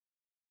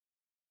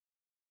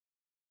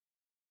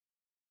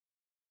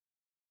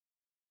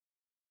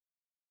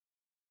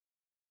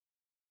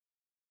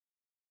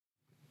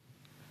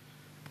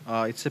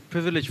It's a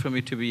privilege for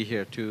me to be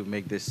here to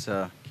make this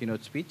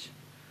keynote speech.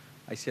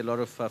 I see a lot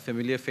of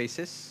familiar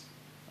faces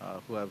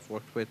who I've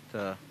worked with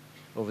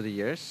over the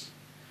years.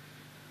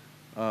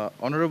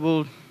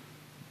 Honorable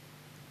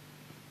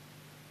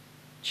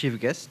Chief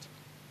Guest,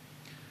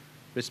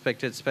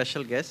 respected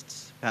special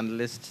guests,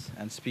 panelists,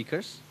 and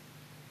speakers,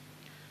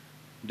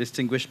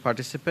 distinguished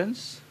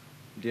participants,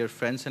 dear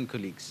friends and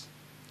colleagues,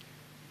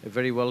 a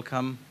very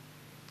welcome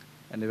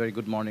and a very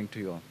good morning to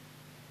you all.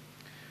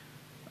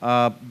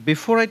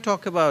 Before I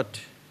talk about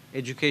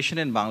education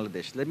in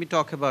Bangladesh, let me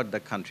talk about the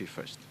country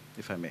first,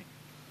 if I may.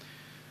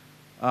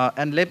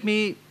 And let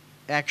me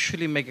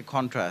actually make a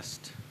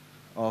contrast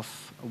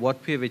of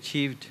what we have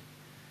achieved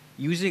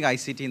using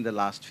ICT in the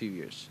last few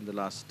years, in the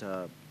last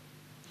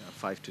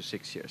 5 to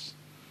 6 years.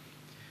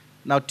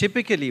 Now,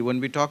 typically, when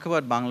we talk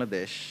about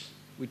Bangladesh,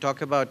 we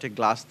talk about a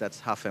glass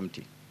that's half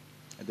empty.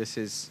 This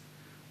is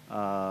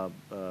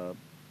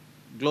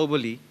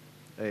globally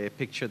a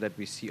picture that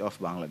we see of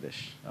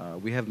Bangladesh.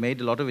 We have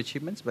made a lot of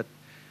achievements, but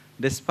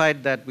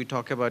despite that, we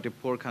talk about a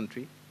poor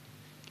country,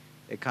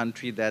 a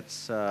country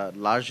that's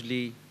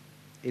largely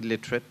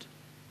illiterate.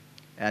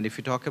 And if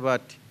you talk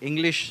about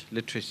English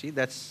literacy,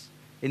 that's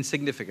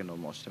insignificant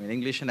almost. I mean,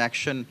 English in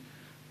Action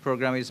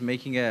program is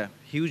making a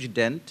huge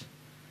dent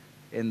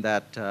in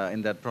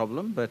that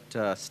problem,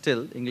 but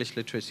still, English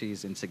literacy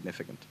is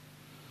insignificant.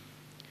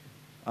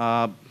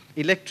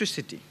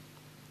 Electricity,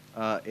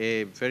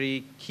 a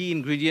very key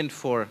ingredient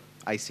for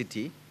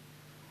ICT,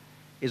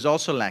 is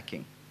also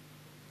lacking.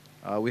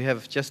 We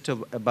have just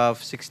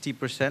above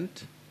 60%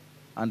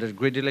 under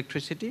grid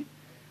electricity,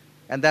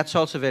 and that's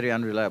also very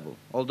unreliable.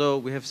 Although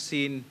we have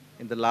seen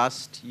in the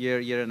last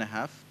year and a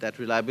half, that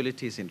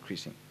reliability is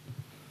increasing.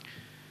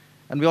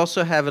 And we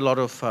also have a lot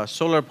of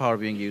solar power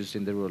being used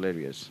in the rural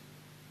areas.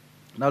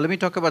 Now let me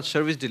talk about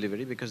service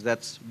delivery, because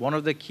that's one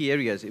of the key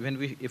areas.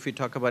 Even if we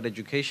talk about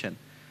education,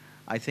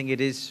 I think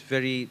it is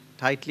very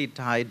tightly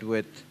tied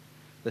with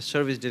the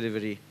service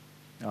delivery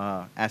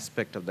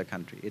aspect of the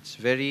country. It's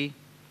very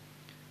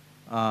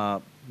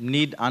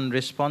need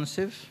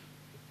unresponsive.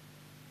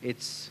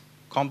 It's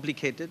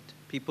complicated.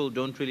 People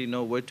don't really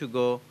know where to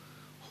go,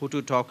 who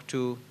to talk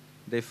to.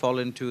 They fall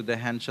into the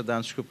hands of the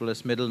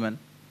unscrupulous middlemen.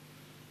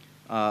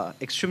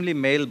 Extremely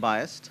male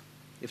biased,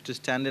 if to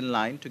stand in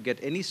line to get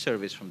any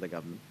service from the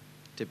government,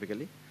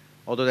 typically,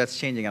 although that's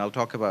changing, and I'll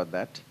talk about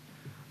that.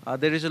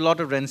 There is a lot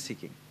of rent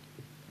seeking,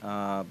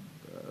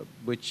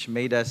 which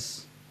made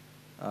us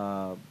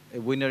a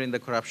winner in the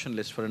corruption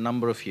list for a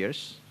number of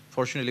years.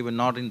 Fortunately, we're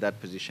not in that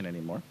position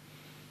anymore.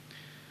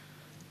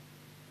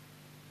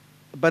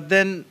 But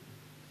then,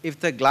 if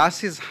the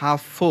glass is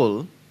half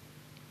full,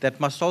 that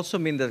must also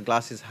mean that the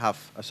glass is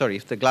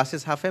if the glass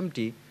is half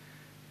empty,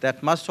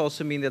 that must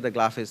also mean that the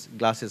glass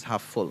is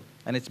half full.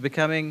 And it's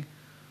becoming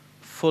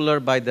fuller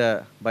by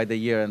the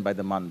year and by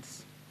the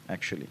months,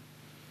 actually.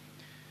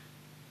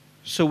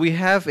 So we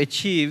have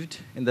achieved,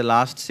 in the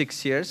last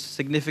 6 years,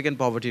 significant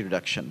poverty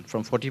reduction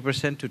from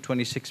 40% to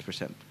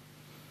 26%.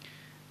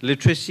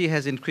 Literacy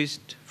has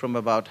increased from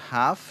about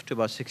half to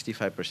about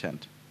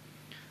 65%.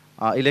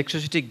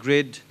 Electricity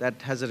grid,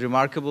 that has a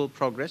remarkable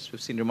progress. We've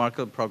seen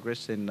remarkable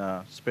progress in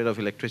spread of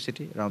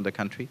electricity around the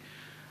country.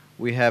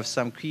 We have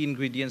some key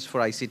ingredients for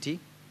ICT,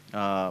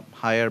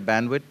 higher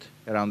bandwidth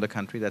around the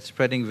country. That's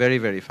spreading very,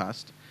 very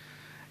fast.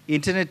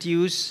 Internet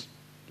use,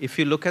 if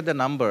you look at the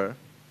number,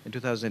 in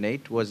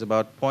 2008 was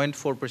about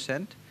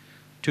 0.4%.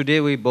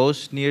 Today we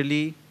boast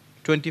nearly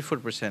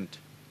 24%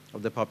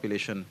 of the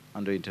population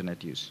under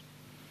internet use.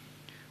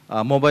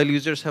 Mobile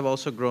users have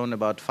also grown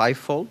about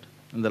 5-fold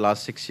in the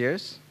last 6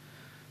 years.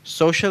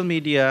 Social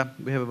media,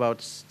 we have about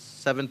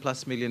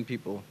 7+ million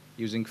people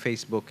using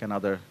Facebook and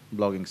other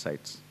blogging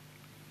sites.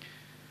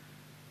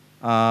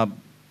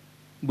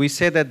 We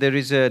say that there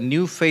is a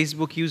new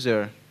Facebook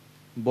user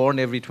born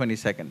every 20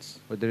 seconds,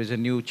 but there is a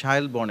new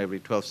child born every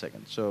 12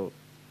 seconds. So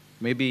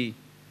maybe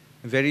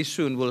very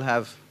soon we'll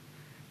have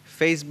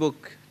Facebook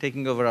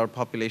taking over our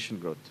population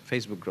growth,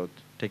 Facebook growth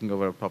taking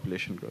over our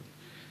population growth.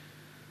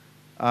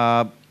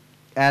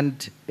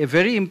 And a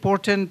very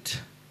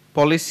important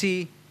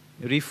policy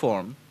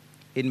reform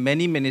in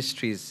many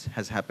ministries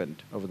has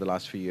happened over the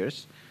last few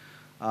years.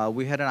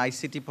 We had an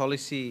ICT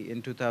policy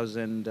in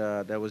 2000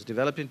 that was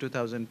developed in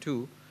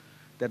 2002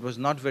 that was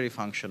not very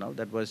functional,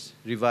 that was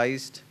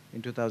revised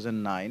in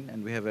 2009,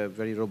 and we have a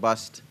very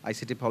robust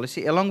ICT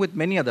policy, along with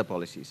many other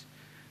policies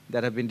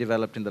that have been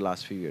developed in the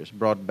last few years,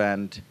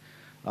 broadband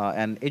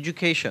and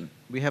education.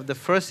 We have the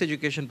first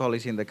education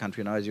policy in the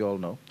country now, as you all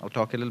know. I'll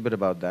talk a little bit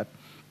about that.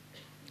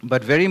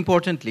 But very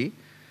importantly,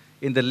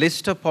 in the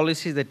list of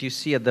policies that you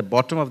see at the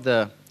bottom of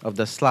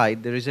the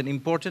slide, there is an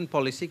important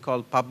policy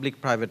called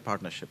public-private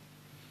partnership.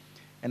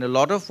 And a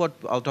lot of what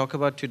I'll talk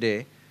about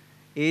today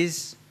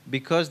is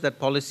because that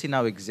policy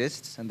now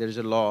exists, and there is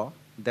a law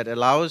that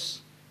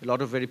allows a lot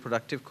of very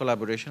productive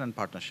collaboration and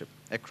partnership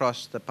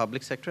across the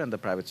public sector and the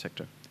private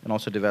sector, and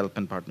also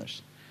development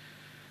partners.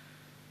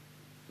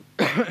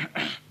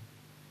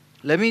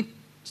 Let me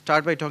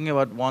start by talking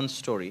about one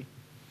story,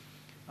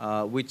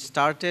 which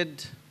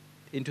started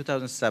in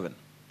 2007.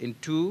 in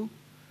 2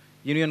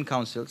 union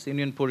councils,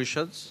 union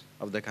porishads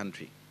of the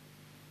country.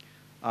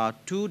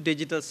 2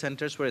 digital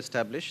centers were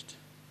established.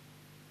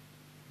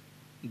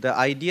 The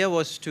idea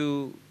was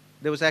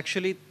there was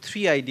actually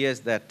 3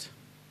 ideas that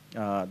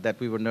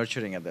we were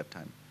nurturing at that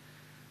time.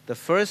 The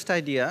first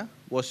idea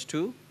was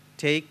to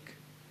take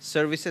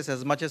services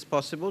as much as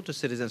possible to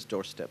citizens'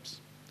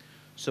 doorsteps.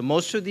 So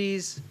most of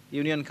these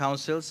union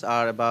councils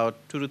are about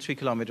 2 to 3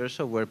 kilometers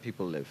of where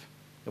people live.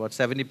 About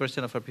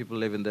 70% of our people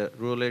live in the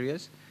rural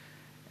areas.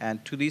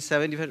 And to these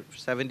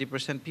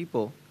 70%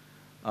 people,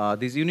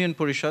 these union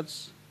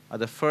porishads are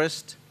the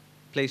first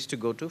place to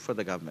go to for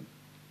the government,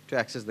 to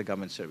access the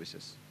government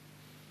services.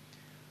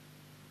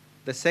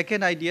 The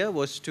second idea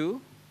was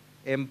to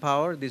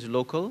empower these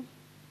local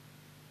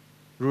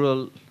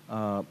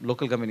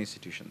government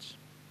institutions.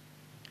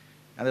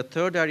 And the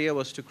third area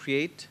was to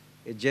create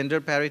a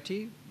gender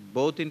parity,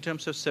 both in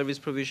terms of service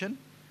provision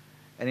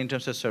and in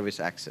terms of service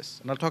access.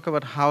 And I'll talk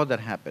about how that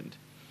happened.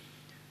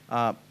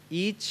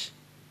 Each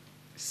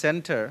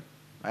center,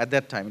 at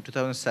that time, in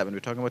 2007,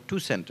 we're talking about 2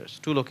 centers,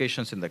 2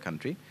 locations in the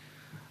country,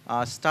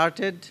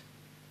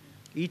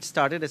 each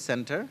started a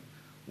center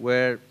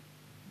where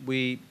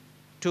we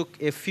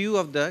took a few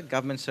of the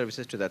government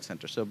services to that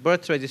center. So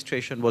birth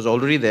registration was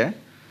already there.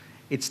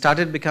 It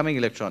started becoming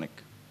electronic.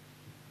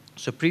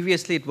 So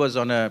previously it was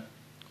on a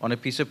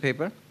piece of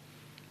paper,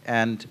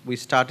 and we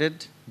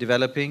started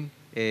developing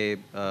a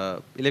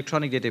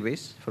electronic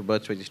database for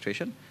birth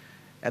registration.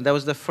 And that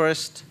was the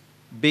first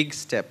big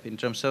step in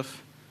terms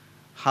of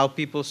how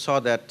people saw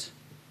that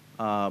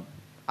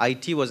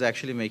IT was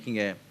actually making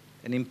an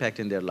impact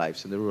in their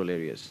lives in the rural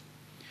areas.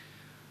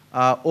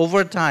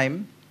 Over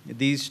time,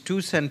 these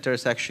 2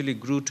 centers actually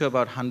grew to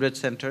about 100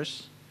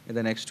 centers in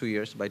the next 2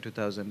 years by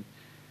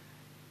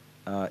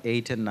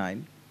 2008 and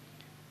 9.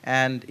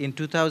 And in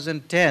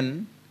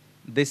 2010,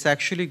 this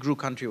actually grew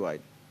countrywide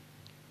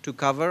to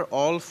cover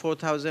all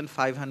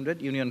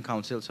 4,500 union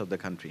councils of the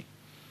country.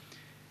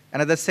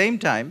 And at the same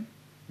time,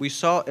 we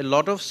saw a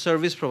lot of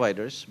service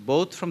providers,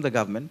 both from the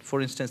government,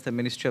 for instance, the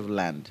Ministry of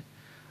Land.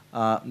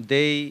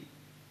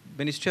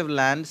 Ministry of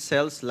Land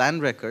sells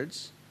land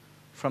records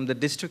from the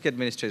district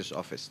administrator's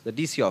office, the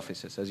DC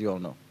offices, as you all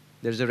know.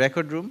 There's a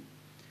record room.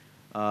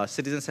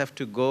 Citizens have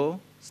to go,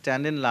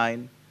 stand in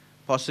line,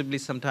 possibly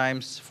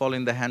sometimes fall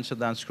in the hands of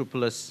the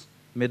unscrupulous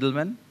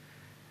middlemen,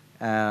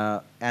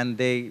 and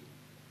they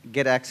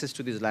get access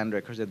to these land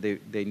records that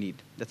they need.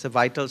 That's a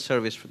vital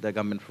service the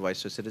government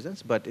provides to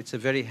citizens, but it's a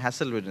very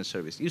hassle-ridden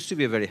service. It used to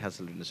be a very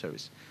hassle-ridden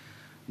service.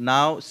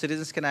 Now,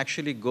 citizens can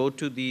actually go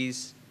to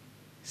these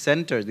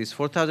centers, these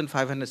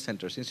 4,500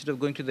 centers, instead of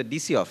going to the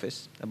DC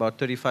office, about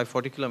 35,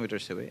 40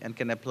 kilometers away, and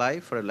can apply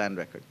for a land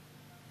record.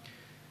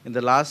 In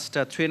the last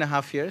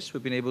 3.5 years,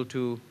 we've been able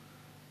to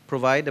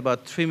provide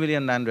about 3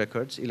 million land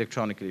records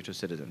electronically to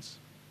citizens.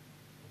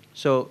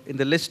 So in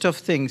the list of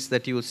things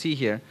that you will see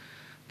here,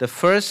 the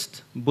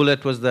first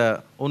bullet was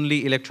the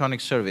only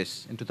electronic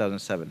service in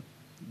 2007,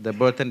 the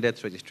birth and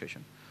death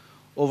registration.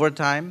 Over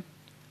time,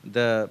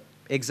 the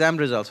exam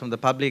results from the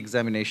public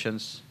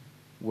examinations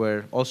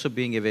were also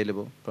being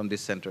available from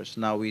these centers.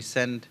 Now we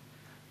send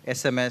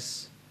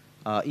SMS,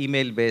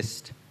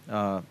 email-based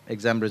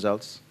exam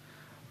results.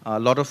 A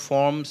lot of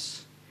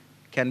forms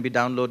can be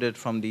downloaded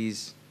from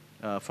these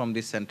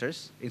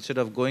centers. Instead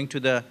of going to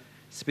the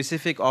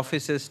specific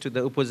offices, to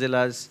the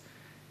upazilas,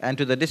 and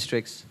to the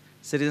districts,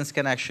 citizens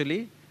can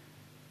actually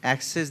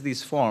access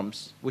these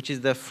forms, which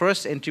is the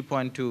first entry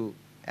point to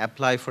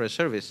apply for a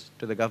service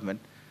to the government.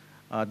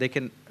 They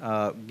can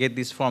get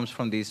these forms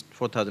from these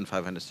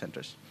 4,500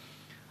 centers.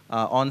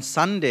 On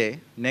Sunday,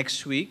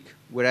 next week,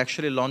 we're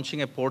actually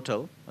launching a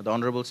portal. The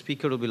Honorable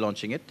Speaker will be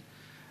launching it.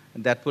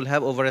 That will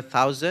have over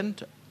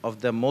 1,000 of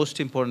the most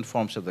important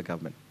forms of the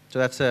government. So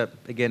that's,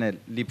 again, a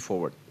leap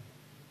forward.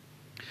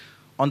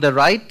 On the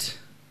right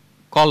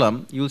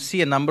column, you'll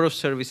see a number of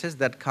services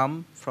that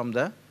come from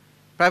the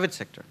private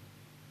sector.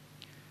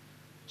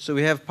 So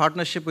we have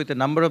partnership with a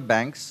number of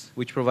banks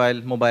which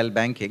provide mobile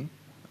banking.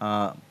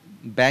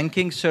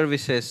 Banking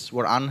services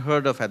were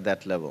unheard of at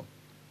that level,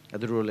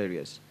 at the rural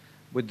areas.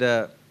 With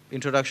the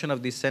introduction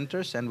of these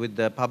centers and with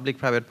the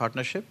public-private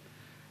partnership,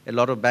 a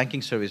lot of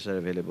banking services are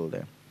available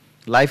there.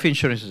 Life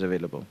insurance is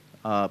available.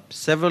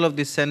 Several of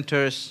these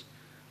centers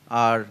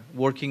are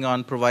working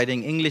on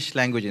providing English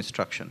language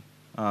instruction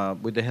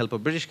with the help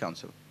of British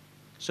Council.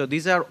 So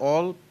these are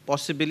all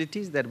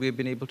possibilities that we've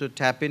been able to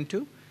tap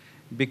into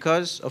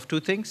because of 2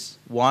 things.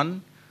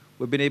 1,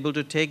 we've been able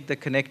to take the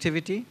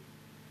connectivity,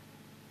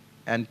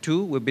 and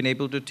 2, we've been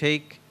able to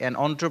take an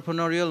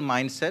entrepreneurial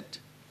mindset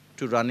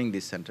to running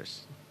these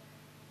centers.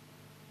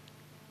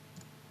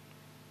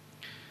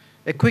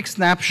 A quick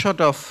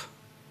snapshot of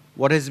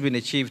what has been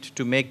achieved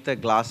to make the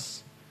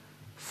glass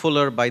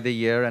fuller by the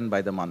year and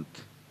by the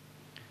month.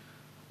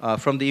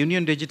 From the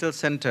Union Digital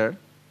Center,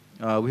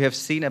 we have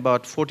seen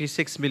about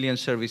 46 million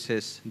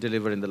services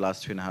delivered in the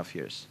last 3.5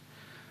 years.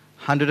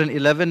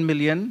 111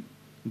 million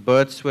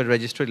births were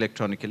registered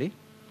electronically.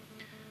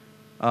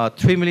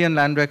 3 million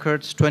land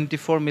records,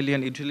 24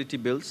 million utility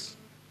bills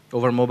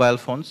over mobile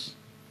phones.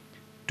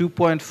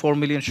 2.4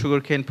 million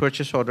sugarcane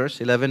purchase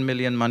orders, 11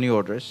 million money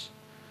orders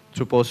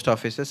through post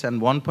offices,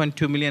 and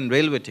 1.2 million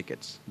railway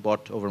tickets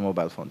bought over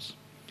mobile phones.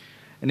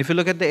 And if you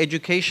look at the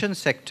education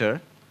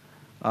sector,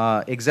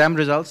 exam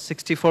results,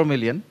 64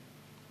 million.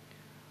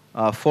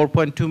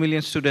 4.2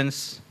 million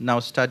students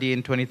now study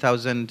in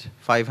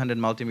 20,500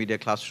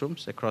 multimedia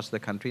classrooms across the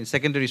country in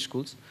secondary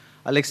schools.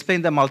 I'll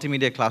explain the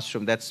multimedia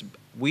classroom.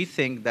 We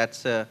think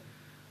that's a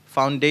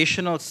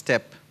foundational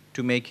step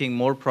to making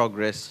more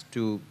progress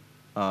to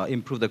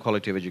improve the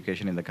quality of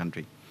education in the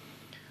country.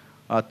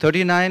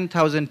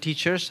 39,000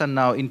 teachers are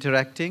now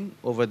interacting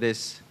over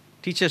this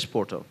teachers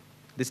portal.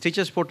 This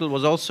teachers portal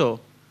was also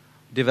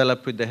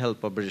developed with the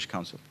help of British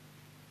Council.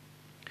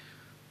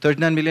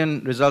 39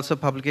 million results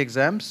of public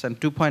exams and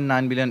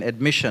 2.9 million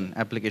admission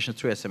applications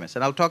through SMS.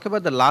 And I'll talk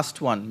about the last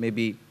one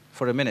maybe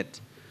for a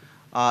minute.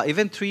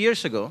 Even 3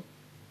 years ago,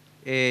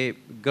 a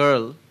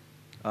girl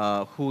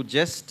who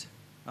just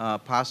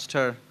passed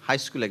her high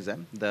school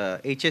exam,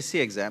 the HSC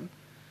exam,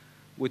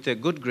 with a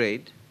good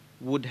grade,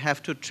 would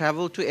have to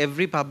travel to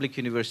every public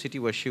university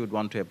where she would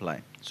want to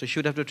apply. So she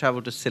would have to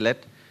travel to Sylhet,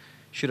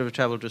 she would have to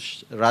travel to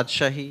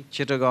Rajshahi,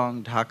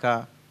 Chittagong,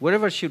 Dhaka,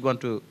 wherever she would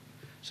want to.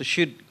 So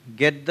she'd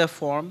get the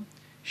form,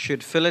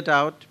 she'd fill it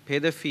out, pay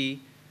the fee,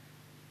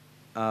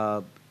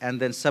 and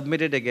then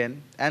submit it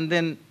again, and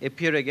then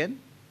appear again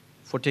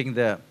for taking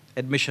the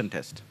admission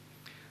test.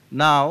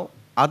 Now,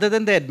 other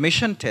than the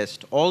admission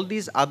test, all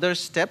these other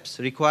steps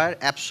require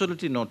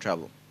absolutely no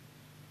travel.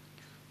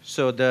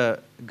 So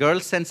the girl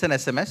sends an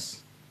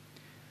SMS.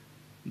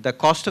 The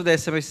cost of the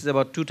SMS is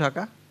about 2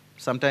 taka,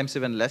 sometimes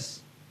even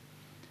less.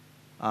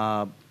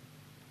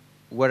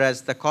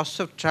 Whereas the cost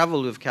of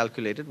travel we've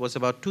calculated was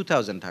about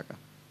 2,000 taka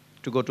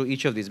to go to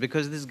each of these,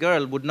 because this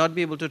girl would not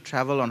be able to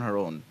travel on her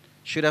own.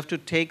 She would have to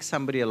take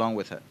somebody along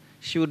with her.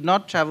 She would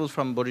not travel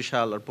from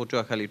Borishal or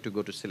Patuakhali to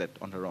go to Sylhet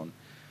on her own.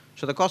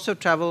 So the cost of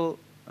travel,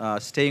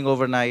 staying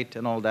overnight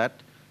and all that,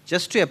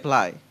 just to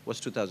apply was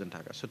 2,000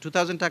 taka. So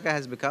 2,000 taka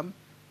has become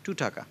 2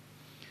 taka.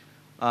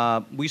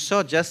 We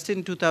saw just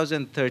in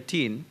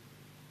 2013,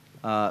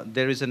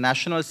 there is a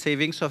national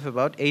savings of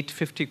about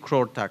 850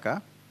 crore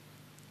taka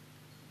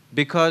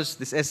because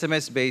this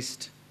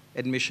SMS-based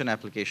admission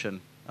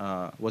application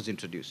was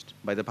introduced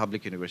by the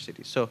public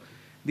universities. So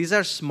these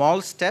are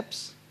small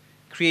steps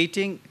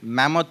creating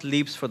mammoth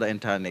leaps for the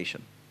entire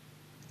nation.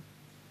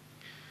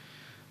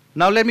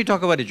 Now let me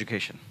talk about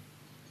education.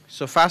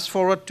 So fast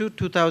forward to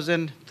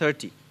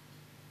 2030.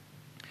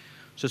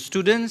 So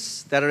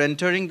students that are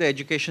entering the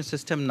education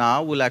system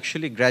now will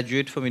actually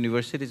graduate from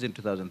universities in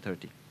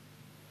 2030.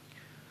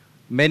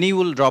 Many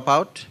will drop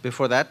out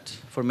before that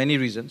for many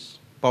reasons: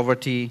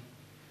 poverty,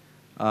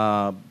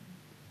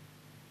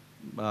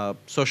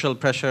 social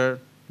pressure,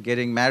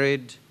 getting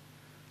married,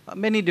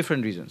 many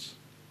different reasons.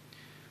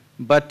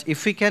 But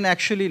if we can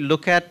actually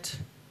look at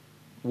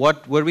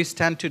where we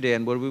stand today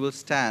and where we will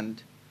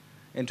stand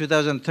in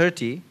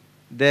 2030,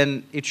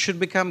 then it should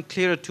become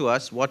clearer to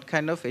us what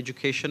kind of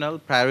educational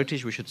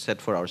priorities we should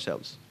set for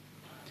ourselves.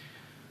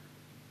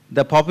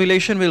 The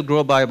population will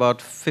grow by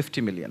about 50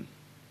 million.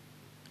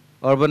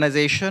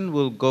 Urbanization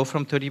will go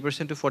from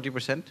 30% to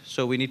 40%,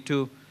 so we need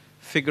to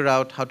figure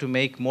out how to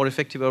make more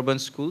effective urban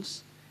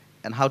schools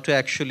and how to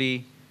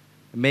actually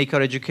make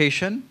our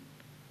education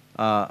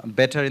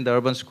better in the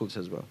urban schools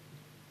as well.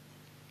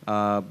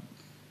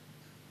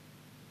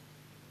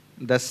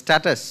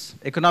 The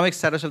economic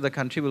status of the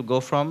country will go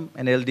from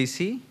an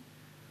LDC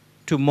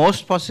to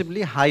most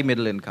possibly high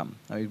middle income.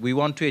 I mean, we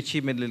want to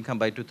achieve middle income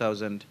by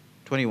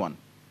 2021.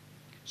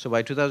 So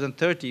by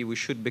 2030, we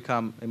should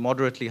become a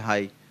moderately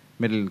high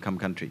middle income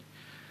country.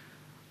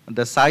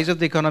 The size of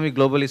the economy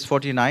globally is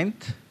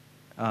 49th.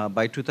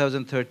 By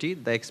 2030,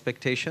 the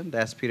expectation, the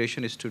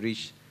aspiration is to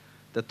reach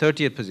the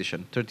 30th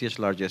position, 30th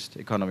largest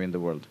economy in the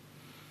world.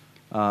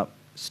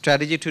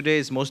 Strategy today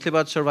is mostly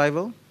about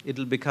survival. It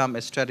will become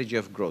a strategy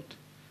of growth.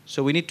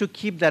 So we need to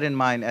keep that in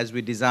mind as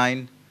we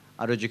design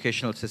our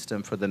educational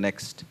system for the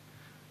next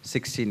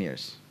 16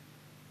 years.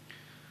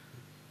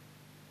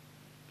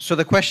 So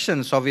the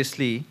questions,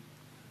 obviously,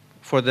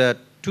 for the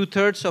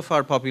 2/3 of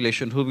our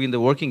population who will be in the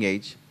working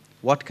age,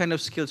 what kind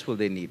of skills will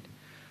they need?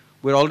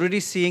 We're already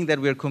seeing that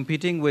we're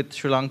competing with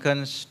Sri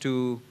Lankans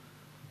to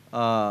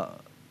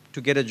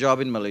get a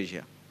job in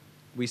Malaysia.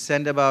 We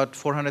send about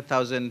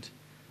 400,000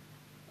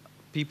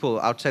 people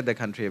outside the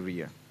country every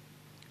year.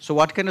 So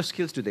what kind of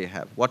skills do they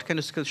have? What kind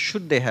of skills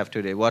should they have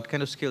today? What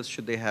kind of skills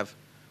should they have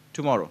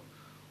tomorrow?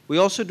 We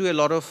also do a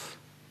lot of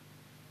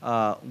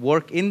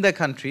work in the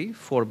country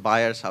for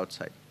buyers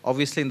outside,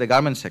 obviously in the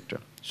garment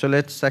sector. So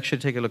let's actually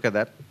take a look at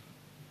that.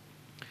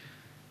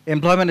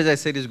 Employment, as I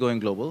said, is going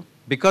global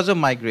because of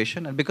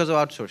migration and because of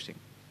outsourcing.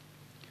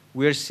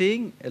 We are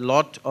seeing a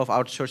lot of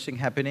outsourcing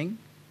happening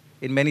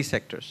in many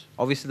sectors.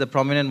 Obviously, the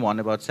prominent one,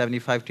 about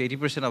 75 to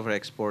 80% of our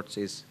exports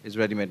is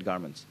ready-made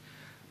garments.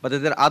 But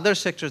there are other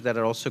sectors that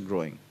are also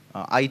growing.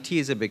 IT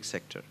is a big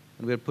sector.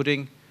 And we're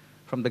putting,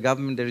 from the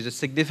government, there is a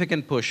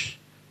significant push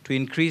to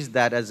increase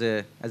that as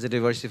a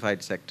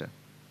diversified sector.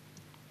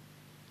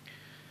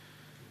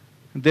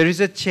 There is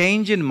a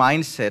change in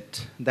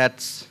mindset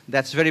that's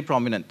very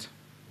prominent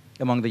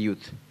among the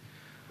youth.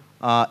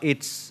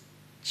 It's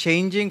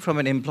changing from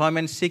an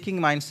employment-seeking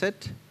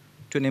mindset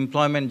to an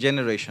employment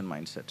generation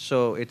mindset.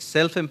 So it's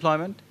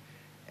self-employment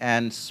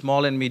and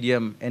small and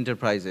medium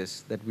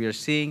enterprises that we are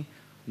seeing,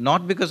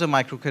 not because of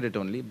microcredit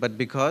only, but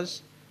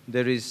because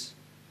there is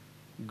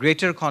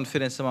greater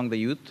confidence among the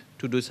youth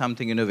to do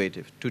something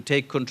innovative, to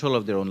take control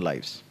of their own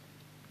lives.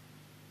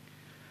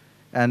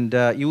 And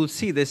you will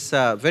see this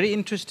very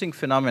interesting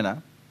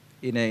phenomena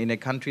in a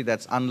country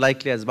that's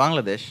unlikely as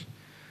Bangladesh,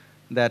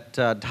 that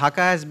Dhaka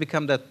has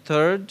become the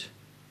third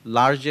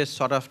largest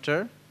sought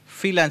after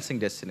freelancing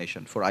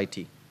destination for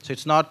IT. So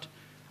it's not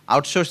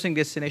outsourcing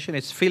destination,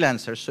 it's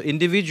freelancers. So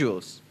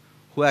individuals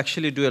who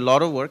actually do a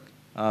lot of work.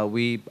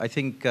 I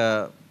think,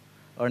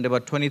 earned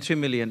about $23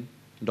 million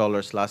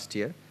last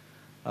year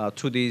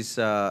through these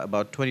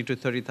about 20 to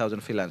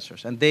 30,000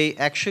 freelancers. And they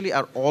actually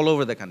are all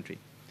over the country.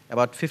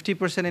 About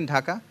 50% in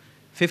Dhaka,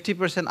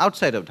 50%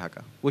 outside of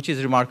Dhaka, which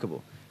is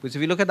remarkable. Because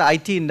if you look at the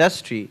IT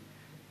industry,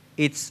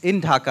 it's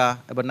in Dhaka,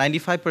 about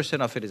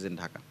 95% of it is in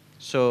Dhaka.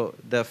 So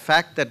the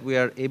fact that we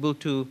are able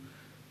to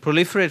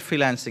proliferate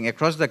freelancing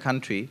across the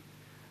country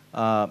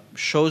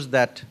shows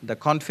that the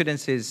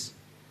confidence is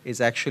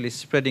actually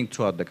spreading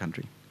throughout the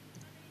country.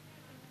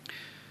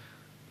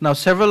 Now,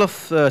 several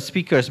of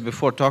speakers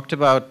before talked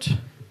about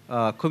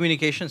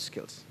communication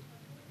skills,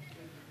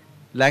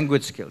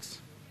 language skills,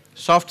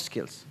 soft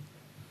skills.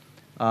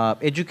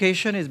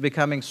 Education is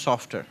becoming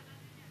softer.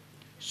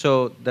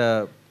 So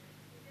the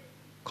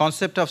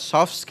concept of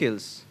soft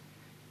skills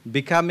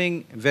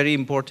becoming very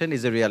important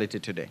is a reality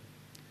today.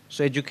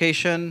 So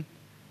education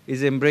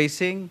is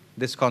embracing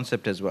this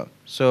concept as well.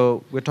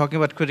 So we're talking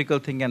about critical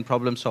thinking and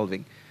problem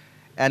solving.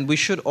 And we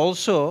should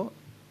also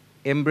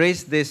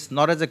embrace this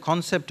not as a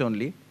concept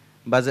only,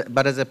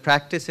 but as a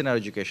practice in our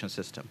education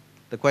system.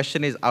 The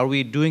question is, are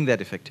we doing that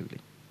effectively?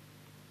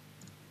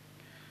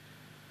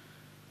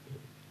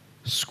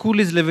 School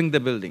is leaving the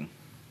building.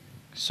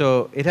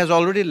 So it has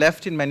already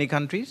left in many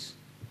countries.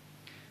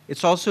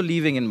 It's also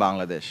leaving in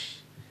Bangladesh.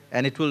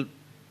 And it will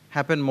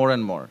happen more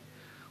and more.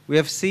 We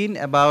have seen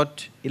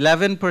about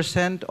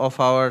 11% of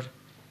our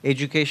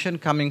education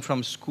coming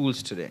from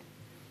schools today.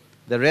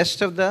 The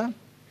rest of the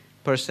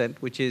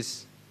percent, which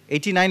is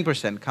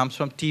 89%, comes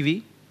from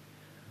TV,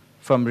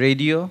 from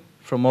radio,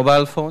 from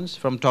mobile phones,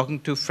 from talking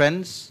to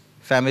friends,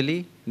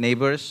 family,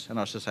 neighbors, and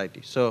our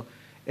society. So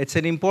it's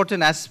an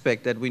important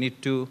aspect that we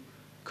need to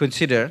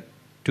consider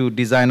to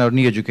design our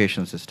new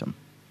education system.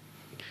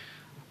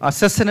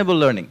 Sustainable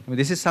learning. I mean,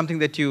 this is something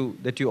that you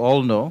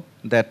all know,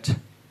 that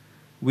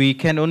we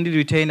can only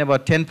retain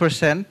about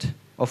 10%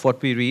 of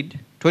what we read,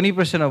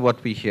 20% of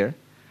what we hear,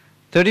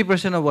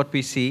 30% of what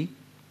we see,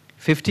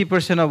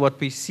 50% of what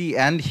we see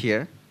and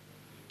hear,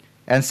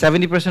 and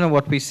 70% of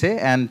what we say,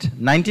 and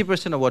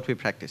 90% of what we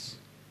practice.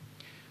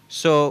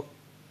 So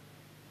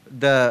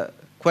the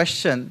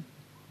question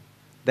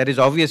that is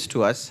obvious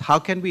to us, how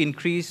can we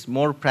increase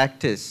more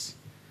practice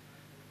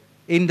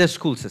in the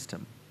school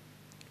system?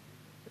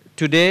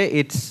 Today,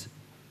 it's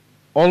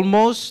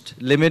almost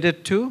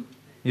limited to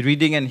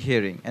reading and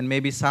hearing, and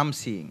maybe some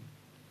seeing.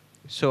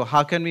 So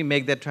how can we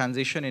make that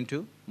transition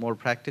into more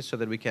practice so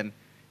that we can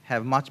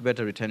have much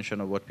better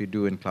retention of what we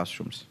do in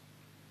classrooms?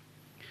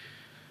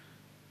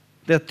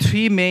 There are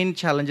three main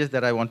challenges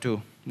that I want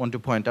to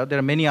point out. There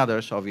are many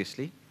others,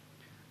 obviously.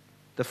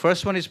 The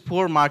first one is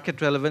poor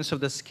market relevance of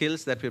the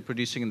skills that we're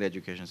producing in the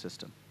education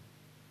system.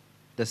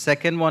 The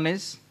second one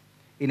is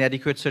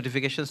inadequate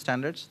certification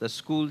standards. The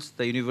schools,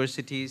 the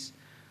universities,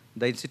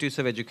 the institutes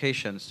of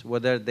education,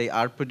 whether they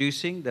are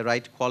producing the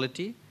right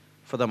quality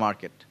for the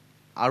market.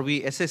 Are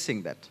we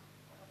assessing that?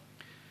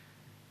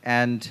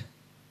 And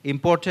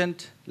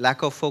important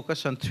lack of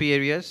focus on three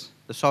areas.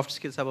 The soft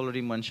skills I've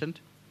already mentioned.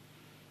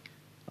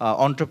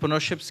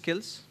 Entrepreneurship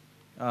skills.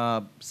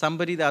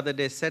 Somebody the other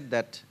day said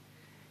that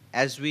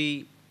as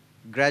we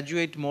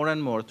graduate more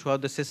and more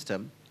throughout the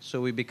system,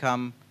 so we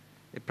become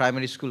a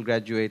primary school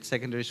graduate,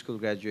 secondary school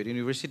graduate,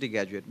 university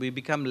graduate, we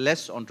become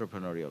less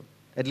entrepreneurial,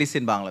 at least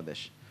in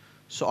Bangladesh.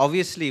 So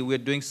obviously, we're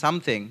doing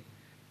something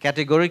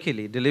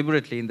categorically,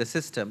 deliberately in the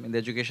system, in the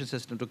education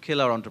system, to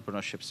kill our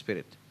entrepreneurship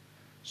spirit.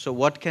 So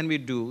what can we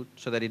do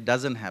so that it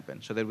doesn't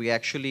happen, so that we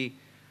actually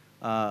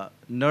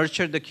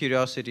nurture the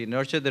curiosity,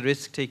 nurture the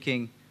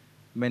risk-taking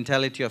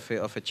mentality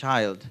of a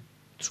child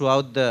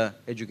throughout the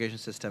education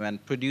system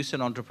and produce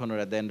an entrepreneur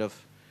at the end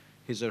of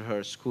his or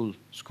her school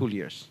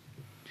years.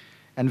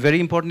 And very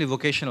importantly,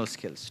 vocational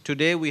skills.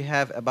 Today, we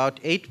have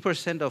about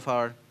 8% of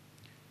our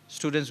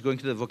students going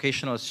to the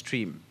vocational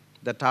stream.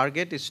 The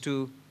target is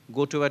to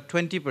go to about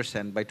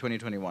 20% by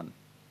 2021.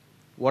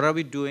 What are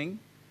we doing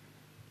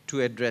to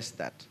address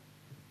that?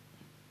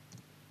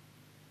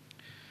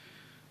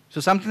 So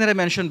something that I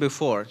mentioned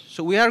before,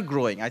 so we are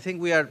growing. I think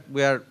we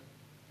are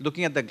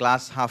looking at the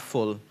glass half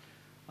full.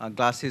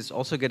 Glass is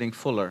also getting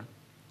fuller.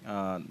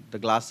 The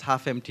glass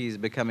half empty is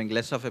becoming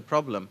less of a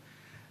problem.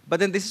 But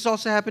then this is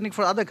also happening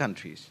for other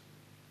countries,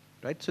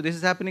 right? So this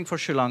is happening for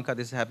Sri Lanka,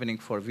 this is happening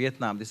for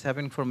Vietnam, this is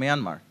happening for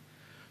Myanmar.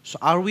 So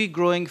are we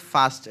growing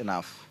fast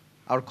enough?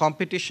 Our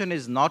competition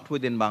is not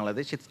within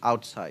Bangladesh, it's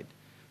outside.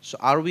 So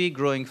are we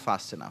growing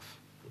fast enough?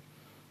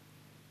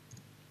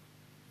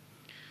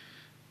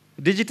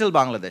 Digital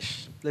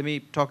Bangladesh. Let me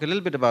talk a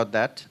little bit about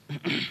that.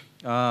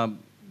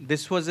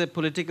 This was a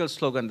political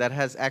slogan that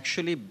has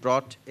actually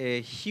brought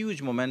a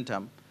huge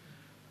momentum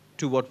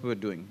to what we were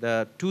doing.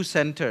 The two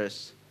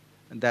centers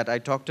that I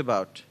talked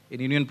about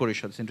in Union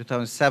Parishads in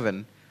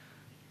 2007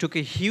 took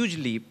a huge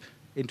leap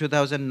in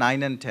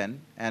 2009 and 10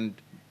 and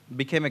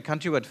became a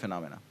countrywide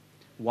phenomenon.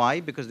 Why?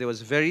 Because there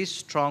was very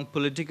strong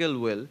political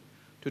will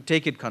to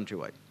take it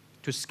countrywide,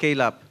 to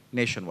scale up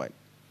nationwide.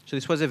 So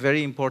this was a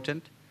very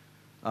important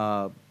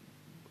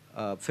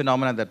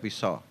phenomenon that we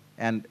saw.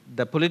 And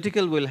the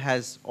political will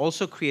has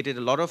also created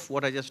a lot of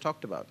what I just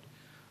talked about,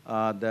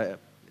 the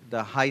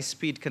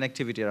high-speed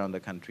connectivity around the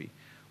country,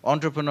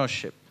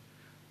 entrepreneurship,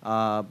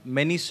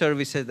 many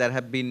services that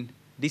have been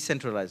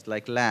decentralized,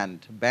 like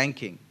land,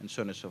 banking, and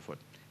so on and so forth,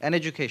 and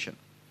education.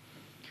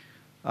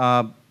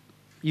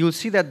 You'll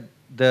see that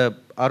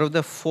out of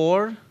the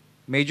 4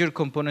 major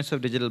components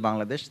of Digital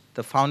Bangladesh,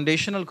 the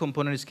foundational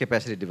component is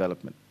capacity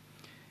development.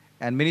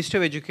 And Ministry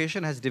of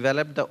Education has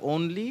developed the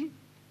only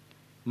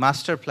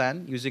master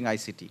plan using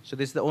ICT. So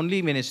this is the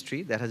only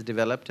ministry that has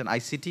developed an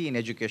ICT in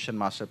education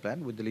master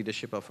plan with the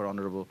leadership of our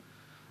Honorable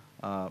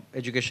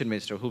Education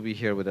Minister, who will be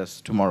here with us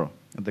tomorrow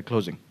at the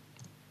closing.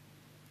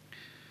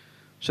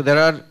 So there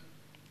are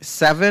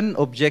 7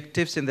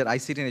 objectives in the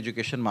ICT and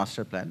education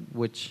master plan,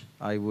 which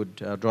I would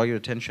draw your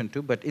attention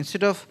to. But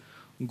instead of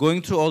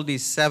going through all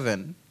these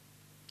 7,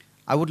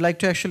 I would like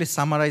to actually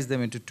summarize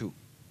them into 2.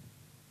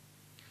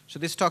 So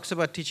this talks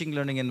about teaching,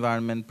 learning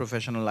environment,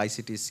 professional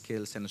ICT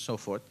skills, and so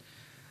forth.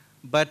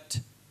 But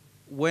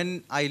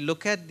when I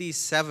look at these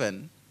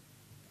 7,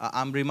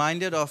 I'm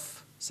reminded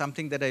of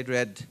something that I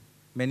read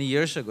many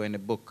years ago in a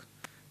book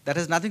that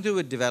has nothing to do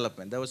with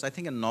development. That was, I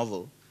think, a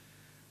novel.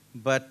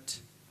 But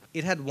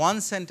it had one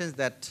sentence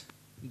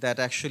that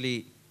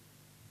actually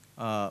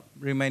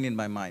remained in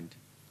my mind.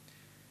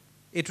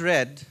 It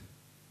read,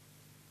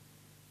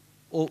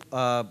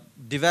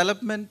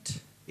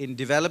 development in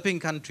developing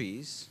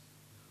countries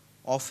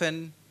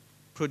often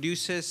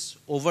produces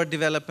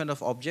overdevelopment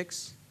of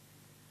objects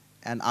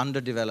and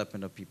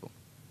underdevelopment of people.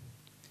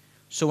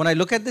 So when I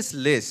look at this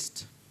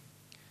list,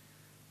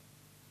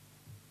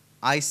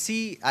 I'm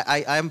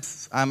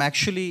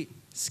actually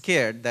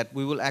scared that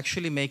we will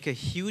actually make a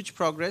huge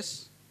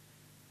progress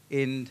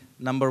in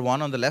number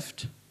 1 on the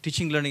left,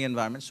 teaching learning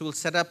environment. So we'll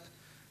set up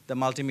the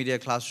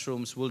multimedia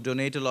classrooms, we'll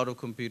donate a lot of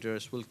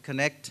computers, we'll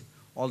connect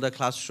all the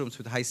classrooms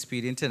with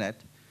high-speed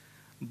internet,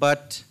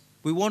 but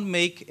we won't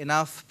make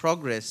enough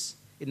progress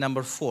in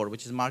number 4,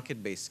 which is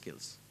market-based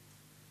skills,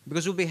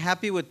 because we'll be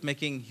happy with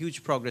making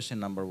huge progress in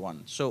number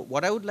 1. So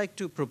what I would like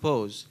to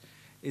propose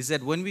is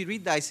that when we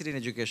read the ICT and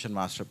Education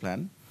Master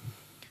Plan,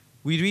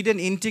 we read an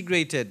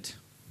integrated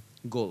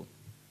goal.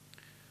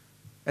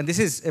 And this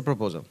is a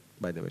proposal,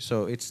 by the way.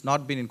 So it's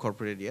not been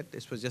incorporated yet.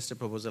 This was just a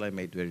proposal I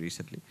made very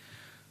recently.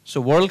 So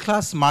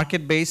world-class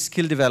market-based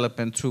skill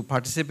development through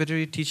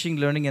participatory teaching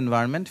learning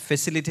environment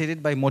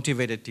facilitated by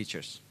motivated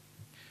teachers.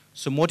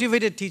 So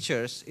motivated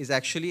teachers is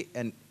actually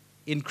an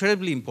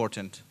incredibly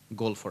important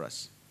goal for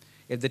us.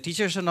 If the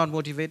teachers are not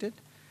motivated,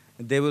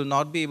 they will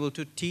not be able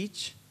to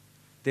teach,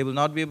 they will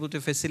not be able to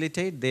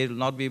facilitate, they will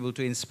not be able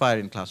to inspire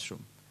in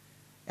classroom.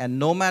 And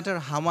no matter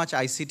how much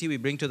ICT we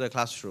bring to the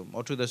classroom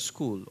or to the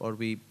school, or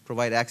we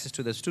provide access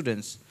to the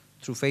students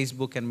through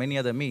Facebook and many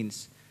other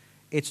means,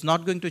 it's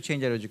not going to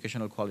change our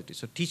educational quality.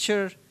 So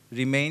teacher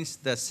remains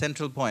the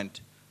central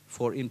point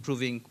for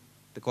improving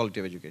the quality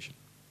of education.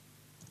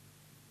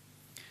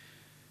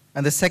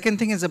 And the second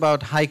thing is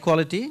about high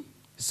quality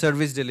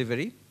service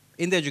delivery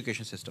in the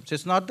education system. So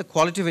it's not the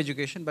quality of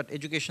education, but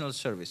educational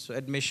service. So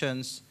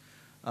admissions,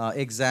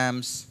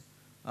 exams,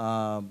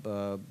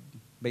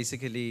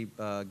 basically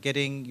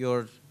getting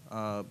your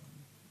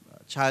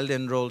child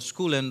enrolled,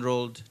 school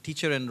enrolled,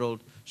 teacher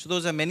enrolled. So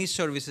those are many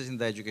services in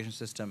the education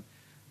system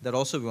that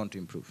also we want to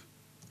improve.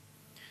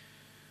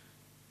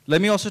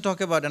 Let me also talk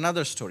about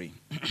another story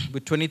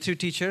with 23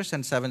 teachers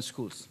and 7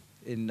 schools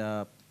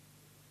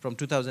from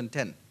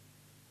 2010.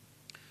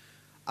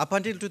 Up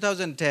until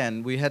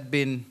 2010, we had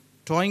been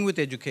toying with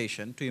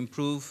education to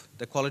improve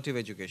the quality of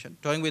education,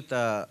 toying with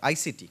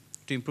ICT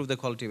to improve the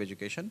quality of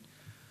education.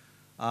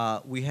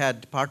 We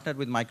had partnered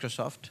with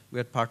Microsoft, we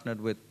had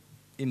partnered with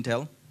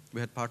Intel, we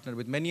had partnered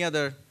with many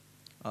other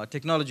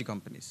technology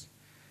companies.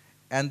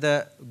 And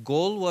the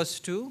goal was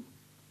to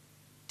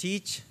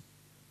teach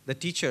the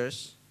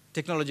teachers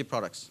technology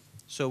products.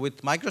 So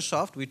with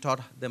Microsoft, we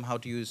taught them how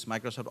to use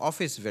Microsoft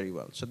Office very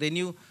well. So they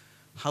knew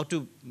how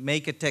to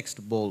make a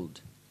text bold.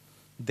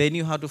 They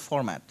knew how to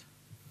format.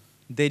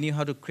 They knew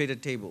how to create a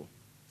table.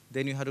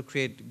 They knew how to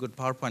create good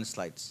PowerPoint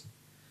slides.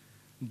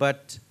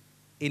 But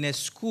in a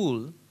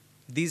school,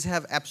 these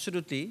have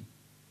absolutely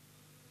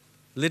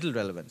little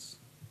relevance,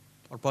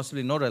 or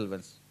possibly no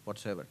relevance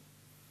whatsoever.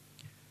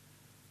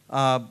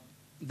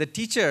 The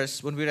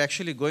teachers, when we were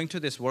actually going to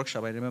this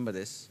workshop, I remember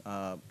this,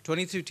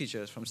 23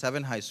 teachers from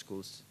 7 high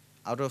schools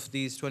out of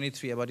these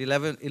 23, about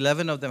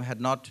 11 of them had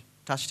not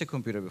touched a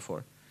computer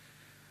before.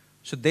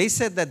 So they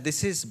said that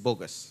this is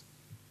bogus.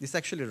 This is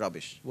actually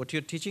rubbish. What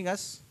you're teaching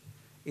us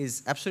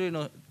is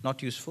absolutely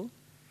not useful.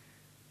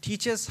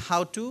 Teach us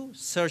how to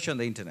search on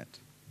the internet.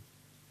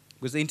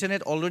 Because the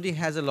internet already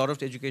has a lot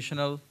of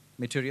educational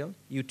material.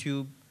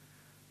 YouTube,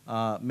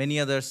 many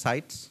other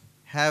sites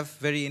have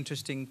very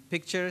interesting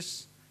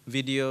pictures,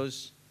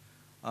 videos,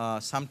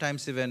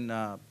 sometimes even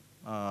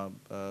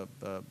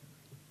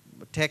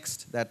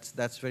text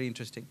that's very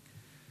interesting.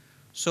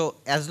 So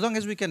as long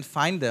as we can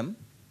find them,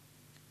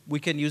 we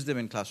can use them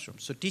in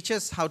classrooms. So teach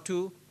us how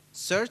to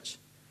search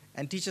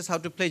and teach us how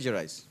to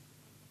plagiarize.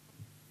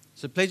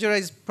 So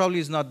plagiarize probably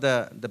is not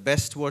the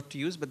best word to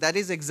use, but that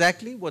is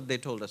exactly what they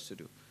told us to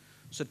do.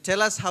 So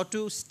tell us how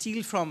to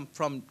steal from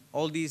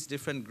all these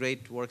different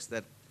great works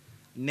that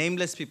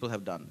nameless people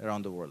have done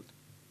around the world.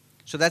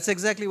 So that's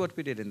exactly what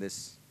we did in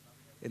this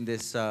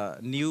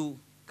new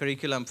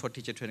curriculum for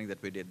teacher training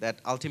that we did, that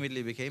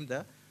ultimately became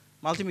the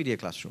multimedia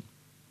classroom.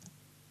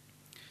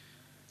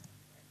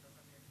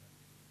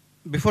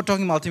 Before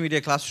talking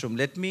multimedia classroom,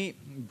 let me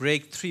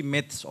break 3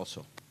 myths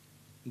also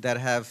that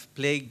have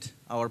plagued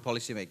our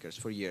policymakers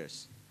for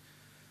years.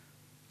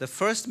 The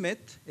first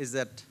myth is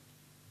that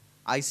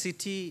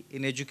ICT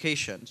in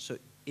education, so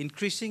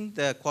increasing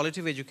the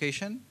quality of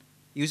education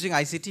using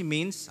ICT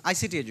means,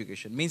 ICT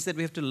education means that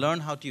we have to learn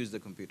how to use the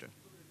computer.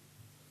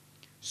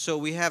 So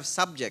we have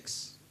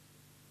subjects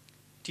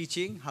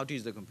teaching how to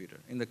use the computer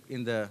in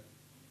the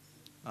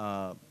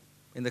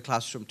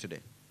classroom today.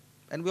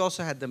 And we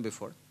also had them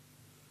before.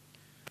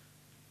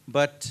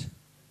 But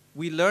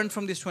we learned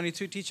from these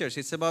 23 teachers,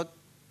 it's about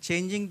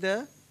changing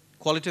the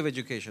quality of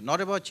education,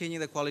 not about changing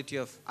the quality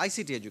of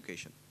ICT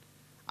education.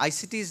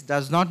 ICT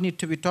does not need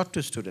to be taught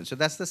to students. So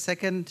that's the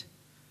second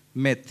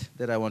myth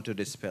that I want to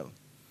dispel.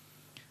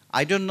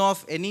 I don't know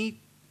of any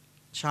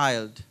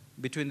child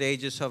between the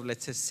ages of,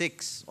 let's say,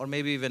 6 or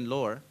maybe even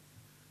lower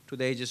to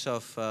the ages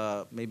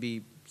of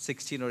maybe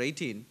 16 or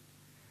 18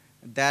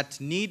 that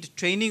need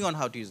training on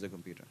how to use the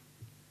computer,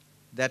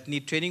 that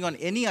need training on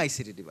any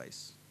ICT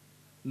device,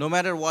 no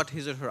matter what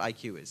his or her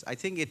IQ is. I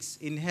think it's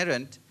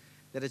inherent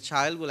that a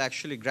child will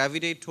actually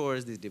gravitate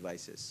towards these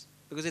devices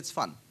because it's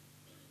fun.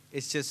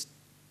 It's just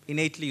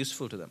innately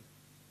useful to them.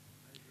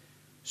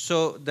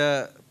 So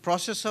the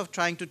process of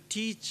trying to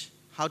teach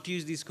how to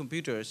use these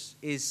computers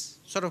is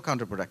sort of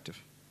counterproductive.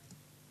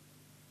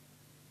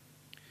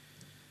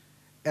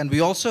 And we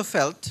also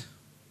felt,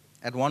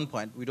 at one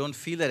point, we don't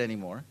feel that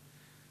anymore,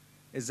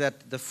 is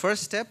that the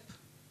first step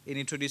in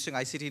introducing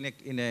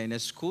ICT in a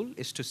school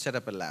is to set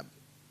up a lab.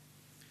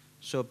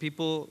 So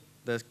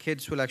the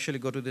kids will actually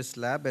go to this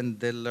lab and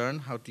they'll learn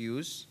how to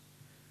use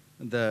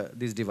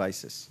these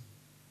devices.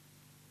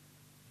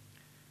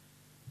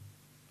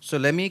 So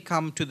let me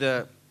come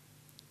to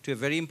a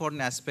very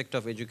important aspect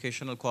of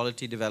educational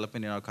quality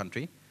development in our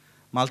country,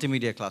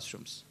 multimedia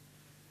classrooms.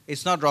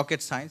 It's not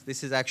rocket science.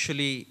 This is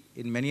actually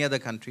in many other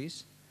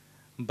countries.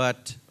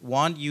 But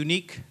one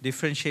unique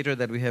differentiator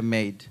that we have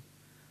made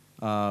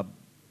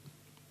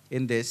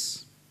in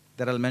this,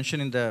 that I'll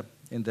mention in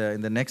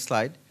the next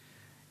slide,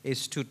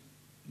 is to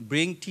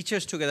bring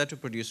teachers together to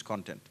produce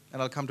content.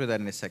 And I'll come to that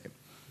in a second.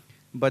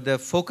 But the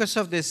focus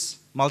of this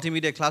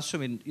multimedia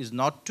classroom is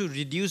not to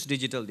reduce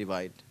digital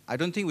divide. I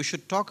don't think we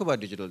should talk about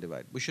digital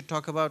divide. We should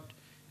talk about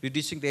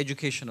reducing the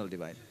educational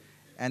divide.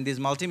 And these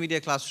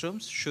multimedia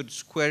classrooms should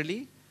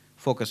squarely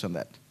focus on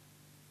that.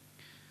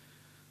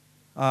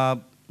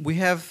 We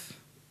have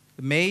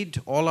made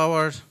all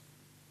our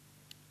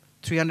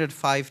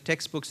 305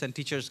 textbooks and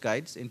teachers'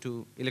 guides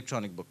into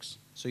electronic books.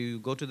 So you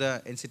go to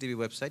the NCTB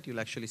website, you'll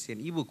actually see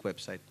an ebook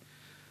website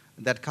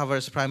that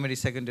covers primary,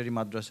 secondary,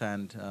 madrasa,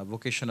 and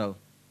vocational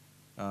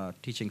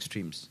teaching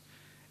streams.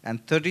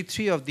 And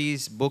 33 of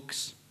these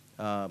books,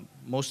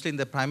 mostly in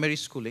the primary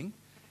schooling,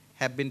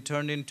 have been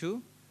turned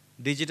into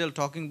digital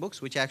talking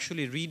books which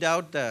actually read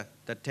out the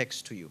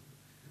text to you.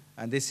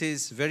 And this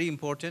is very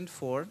important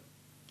for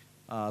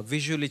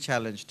visually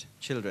challenged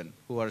children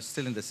who are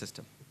still in the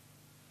system.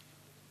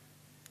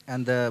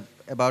 And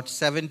about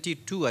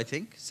 72, I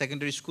think,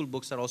 secondary school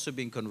books are also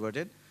being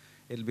converted.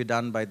 It'll be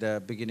done by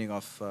the beginning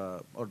of,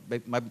 or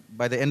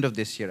by the end of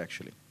this year,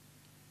 actually.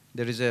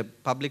 There is a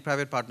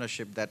public-private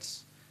partnership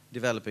that's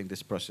developing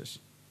this process.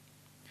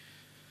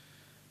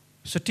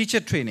 So teacher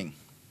training.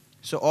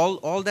 So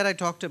all that I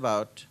talked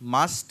about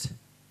must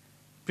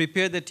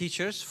prepare the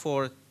teachers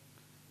for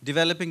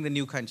developing the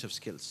new kinds of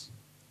skills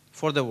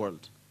for the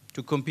world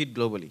to compete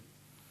globally.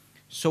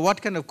 So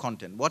what kind of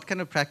content? What kind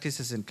of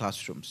practices in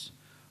classrooms?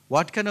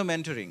 What kind of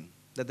mentoring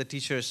that the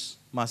teachers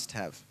must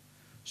have?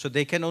 So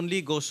they can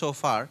only go so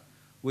far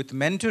with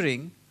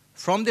mentoring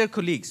from their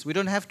colleagues. We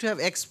don't have to have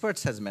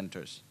experts as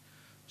mentors.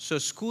 So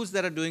schools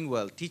that are doing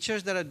well,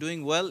 teachers that are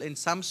doing well in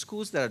some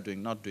schools that are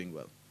not doing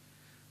well.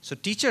 So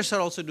teachers are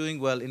also doing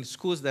well in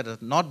schools that are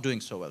not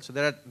doing so well. So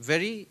there are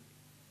very,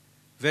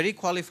 very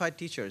qualified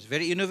teachers,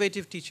 very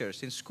innovative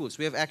teachers in schools.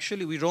 We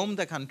roam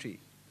the country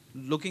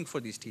looking for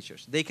these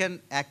teachers. They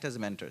can act as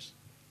mentors.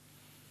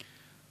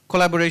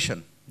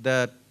 Collaboration.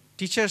 The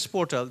Teachers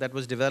Portal that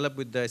was developed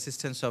with the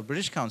assistance of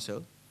British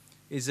Council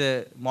is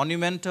a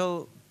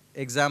monumental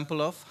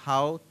example of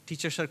how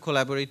teachers are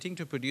collaborating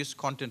to produce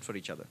content for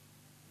each other.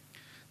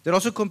 They're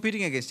also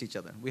competing against each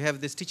other. We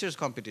have this teachers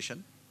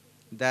competition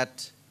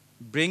that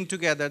bring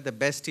together the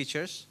best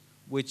teachers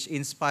which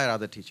inspire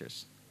other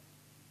teachers.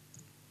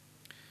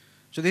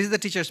 So this is the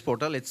teachers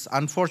portal. It's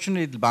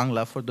unfortunately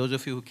Bangla for those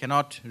of you who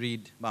cannot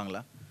read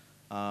Bangla.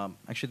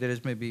 Actually, there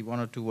is maybe 1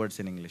 or 2 words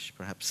in English,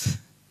 perhaps.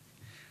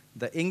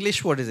 The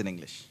English word is in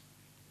English.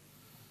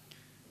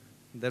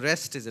 The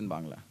rest is in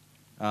Bangla.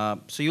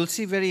 So you'll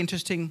see very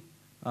interesting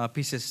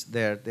pieces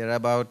there. They're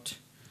about,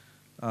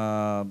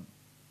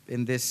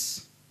 in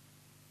this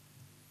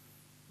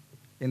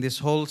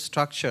whole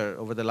structure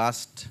over the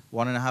last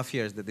 1.5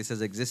 years that this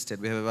has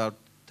existed, we have about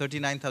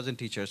 39,000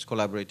 teachers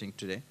collaborating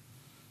today,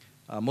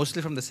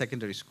 mostly from the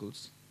secondary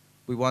schools.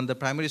 We want the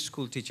primary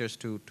school teachers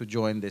to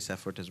join this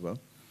effort as well.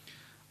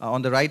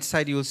 On the right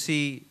side, you'll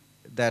see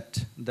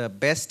that the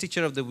best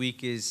teacher of the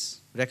week is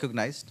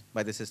recognized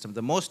by the system.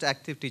 The most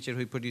active teacher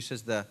who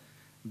produces the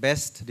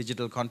best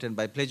digital content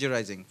by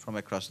plagiarizing from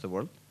across the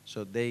world.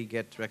 So they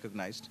get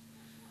recognized.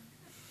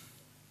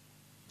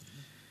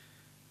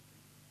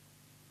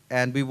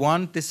 And we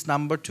want this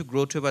number to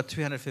grow to about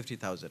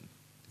 350,000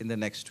 in the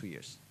next 2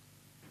 years.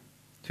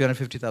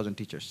 350,000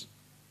 teachers.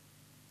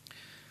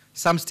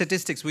 Some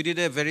statistics, we did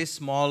a very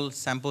small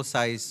sample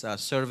size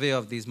survey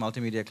of these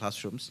multimedia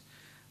classrooms,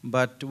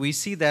 but we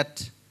see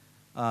that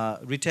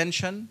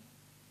retention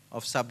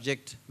of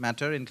subject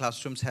matter in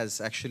classrooms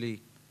has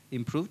actually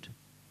improved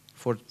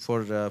for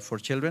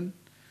children.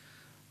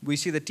 We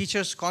see the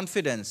teacher's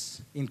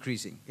confidence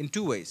increasing in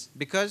 2 ways,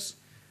 because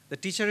the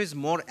teacher is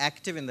more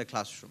active in the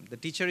classroom. The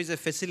teacher is a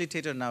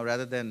facilitator now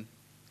rather than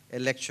a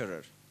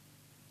lecturer.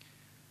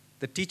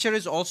 The teacher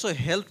is also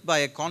helped by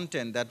a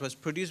content that was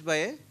produced by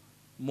a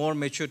more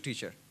mature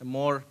teacher, a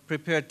more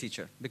prepared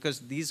teacher,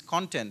 because these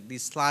content,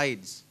 these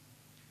slides,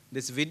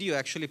 this video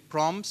actually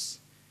prompts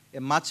a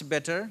much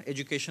better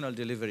educational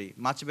delivery,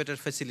 much better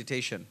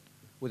facilitation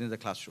within the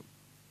classroom.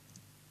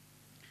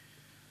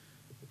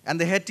 And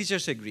the head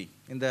teachers agree.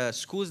 In the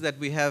schools that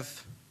we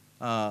have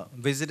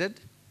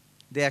visited,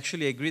 they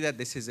actually agree that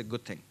this is a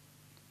good thing.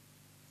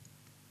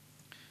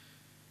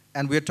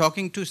 And we're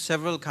talking to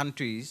several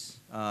countries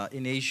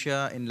in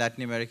Asia, in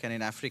Latin America, and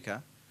in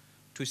Africa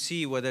to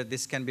see whether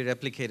this can be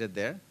replicated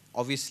there,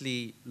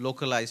 obviously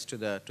localized to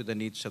the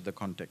needs of the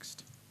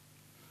context.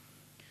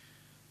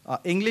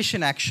 English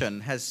in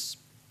Action has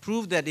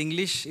proved that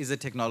English is a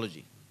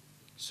technology.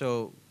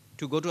 So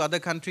to go to other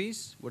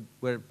countries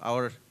where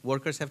our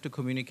workers have to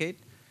communicate,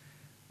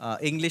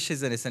 English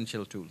is an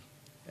essential tool.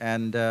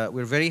 And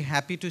we're very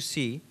happy to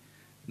see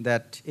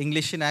that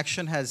English in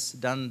Action has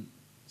done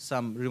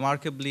some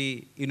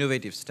remarkably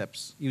innovative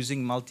steps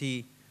using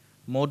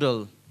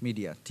multimodal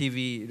media,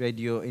 TV,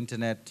 radio,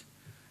 internet,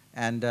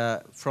 and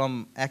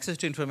from access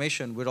to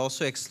information, we're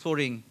also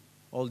exploring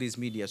all these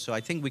media. So I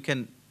think we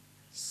can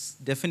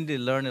definitely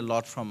learn a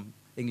lot from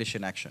English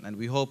in Action, and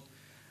we hope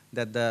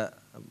that the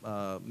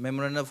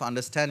memorandum of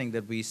understanding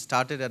that we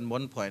started at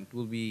one point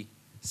will be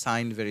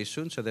signed very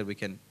soon so that we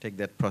can take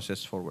that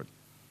process forward.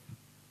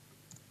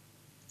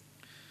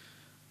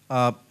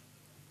 A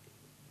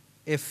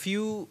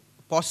few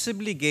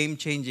possibly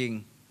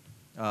game-changing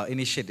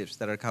initiatives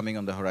that are coming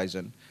on the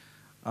horizon.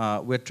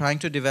 We're trying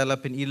to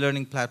develop an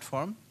e-learning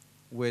platform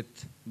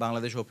with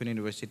Bangladesh Open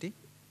University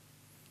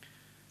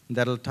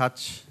that'll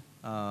touch,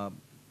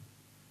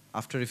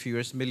 after a few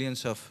years,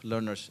 millions of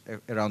learners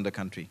around the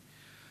country.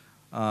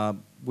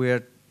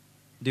 We're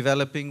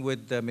developing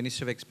with the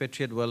Ministry of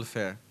Expatriate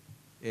Welfare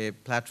a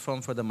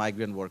platform for the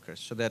migrant workers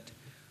so that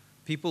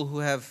people who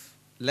have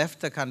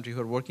left the country,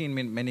 who are working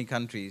in many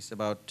countries,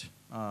 about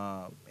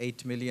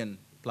 8 million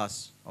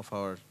plus of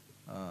our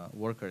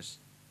workers,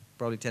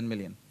 probably 10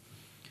 million.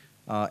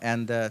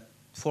 And the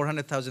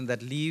 400,000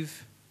 that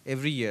leave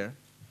every year,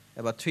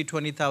 about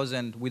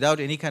 320,000 without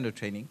any kind of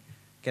training,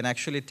 can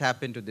actually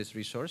tap into this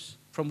resource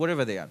from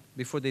wherever they are,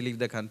 before they leave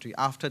the country,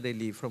 after they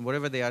leave, from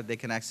wherever they are, they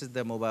can access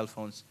their mobile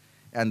phones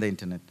and the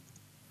internet.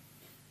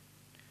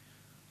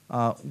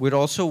 We're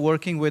also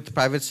working with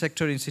private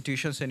sector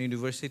institutions and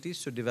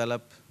universities to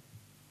develop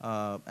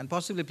and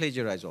possibly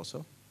plagiarize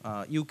also.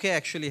 UK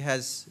actually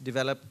has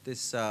developed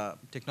this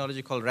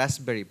technology called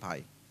Raspberry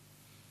Pi.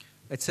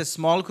 It's a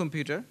small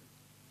computer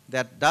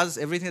that does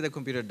everything the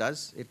computer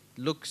does. It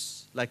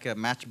looks like a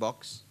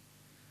matchbox,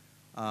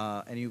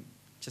 and you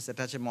just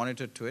attach a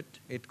monitor to it.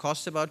 It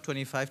costs about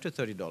 $25 to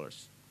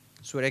 $30.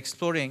 So we're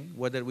exploring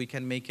whether we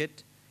can make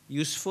it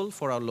useful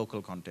for our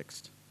local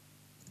context.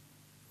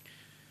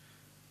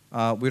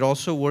 We're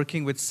also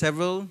working with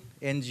several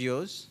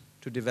NGOs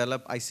to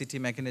develop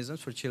ICT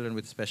mechanisms for children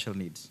with special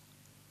needs.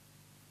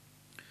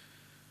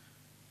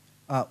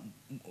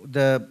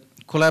 The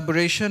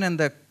collaboration and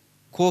the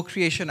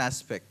co-creation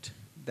aspect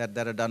that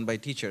are done by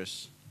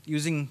teachers,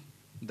 using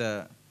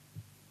the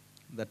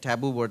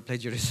taboo word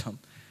plagiarism,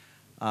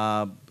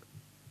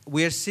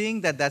 we are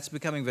seeing that that's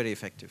becoming very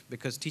effective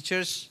because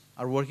teachers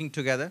are working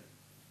together.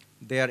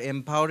 They are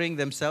empowering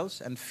themselves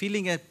and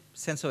feeling a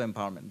sense of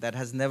empowerment that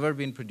has never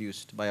been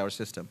produced by our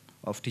system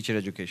of teacher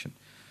education.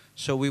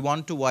 So we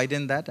want to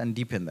widen that and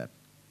deepen that.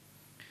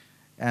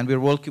 And we're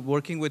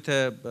working with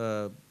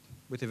a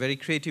very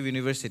creative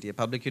university, a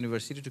public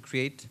university, to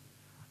create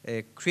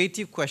a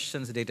creative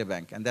questions data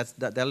bank, and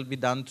that'll be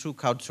done through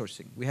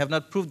crowdsourcing. We have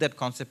not proved that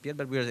concept yet,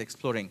 but we are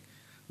exploring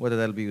whether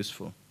that'll be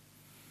useful.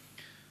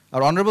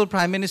 Our Honorable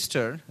Prime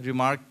Minister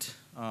remarked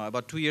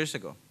about 2 years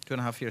ago,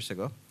 2.5 years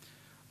ago,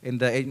 in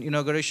the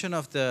inauguration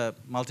of the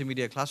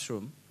multimedia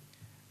classroom,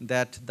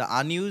 that the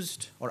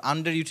unused or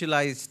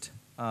underutilized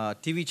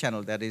TV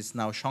channel that is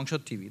now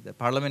Sangsad TV, the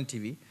Parliament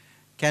TV,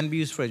 can be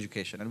used for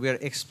education, and we are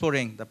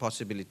exploring the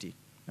possibility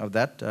of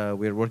that.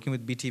 We are working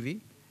with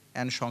BTV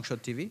and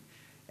Sangsad TV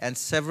and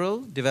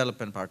several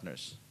development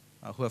partners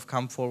who have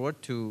come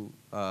forward to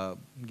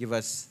give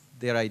us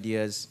their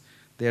ideas,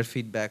 their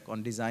feedback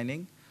on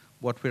designing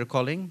what we're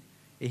calling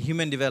a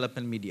human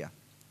development media,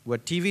 where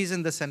TV is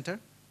in the center,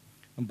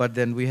 but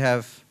then we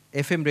have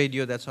FM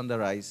radio that's on the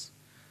rise.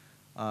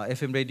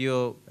 FM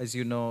radio, as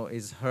you know,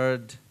 is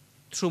heard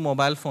through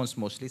mobile phones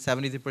mostly.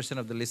 73%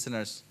 of the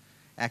listeners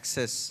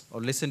access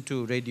or listen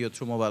to radio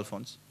through mobile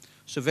phones.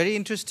 So very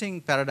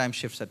interesting paradigm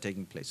shifts are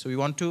taking place. So we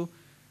want to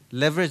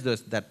leverage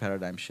that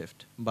paradigm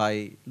shift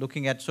by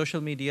looking at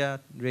social media,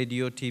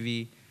 radio,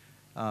 TV,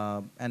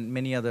 and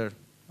many other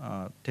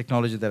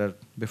technologies that are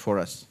before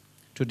us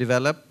to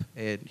develop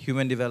a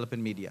human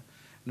development media.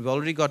 And we've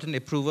already gotten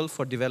approval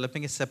for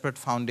developing a separate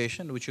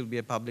foundation, which will be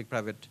a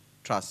public-private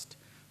trust.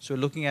 So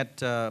we're looking at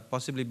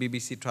possibly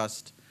BBC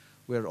Trust.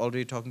 We're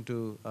already talking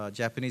to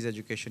Japanese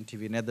Education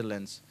TV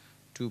Netherlands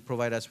to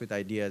provide us with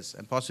ideas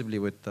and possibly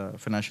with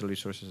financial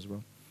resources as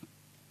well.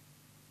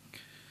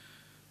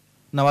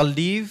 Now I'll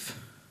leave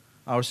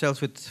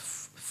ourselves with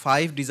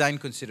 5 design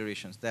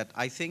considerations that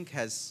I think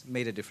has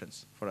made a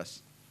difference for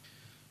us.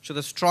 So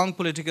the strong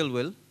political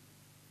will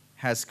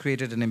has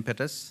created an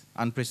impetus,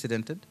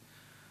 unprecedented.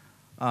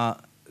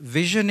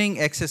 Visioning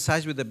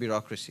exercise with the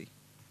bureaucracy.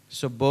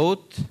 So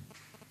both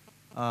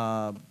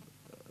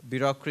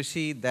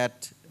bureaucracy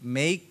that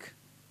make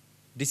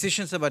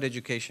decisions about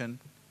education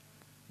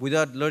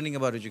without learning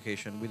about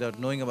education, without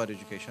knowing about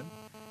education,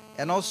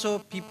 and also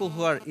people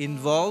who are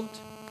involved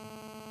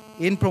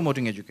in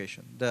promoting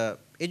education, the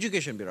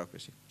education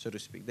bureaucracy, so to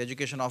speak, the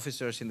education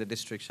officers in the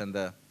districts and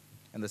the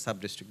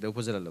sub-district, the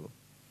opposite level,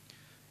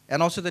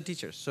 and also the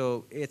teachers.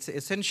 So it's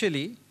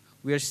essentially,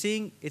 we are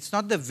seeing, it's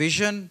not the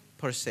vision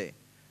per se,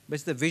 but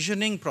it's the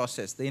visioning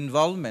process, the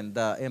involvement,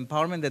 the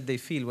empowerment that they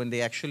feel when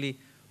they actually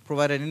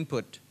provide an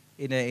input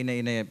in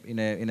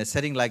a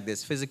setting like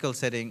this, physical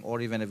setting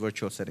or even a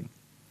virtual setting.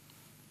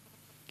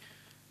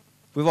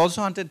 We've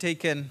also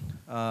undertaken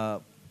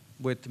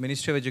with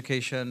Ministry of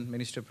Education,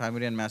 Ministry of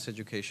Primary and Mass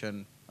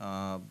Education,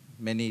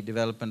 many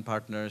development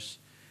partners,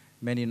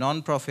 many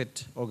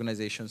non-profit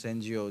organizations,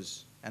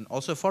 NGOs, and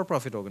also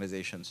for-profit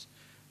organizations,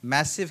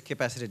 massive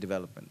capacity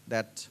development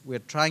that we're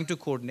trying to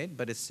coordinate,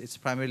 but it's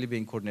primarily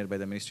being coordinated by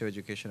the Ministry of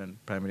Education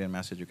and Primary and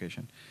Mass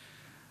Education.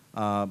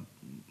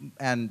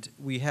 And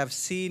we have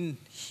seen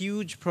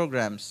huge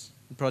programs,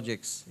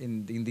 projects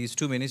in these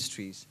 2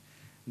 ministries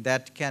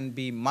that can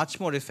be much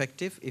more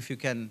effective if you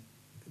can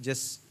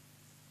just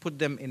put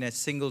them in a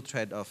single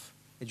thread of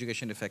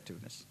education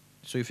effectiveness.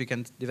 So if you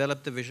can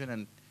develop the vision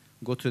and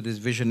go through this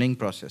visioning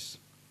process.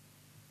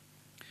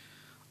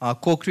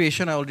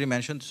 Co-creation, I already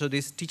mentioned. So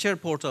this teacher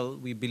portal,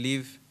 we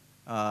believe,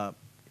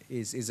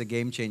 is a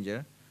game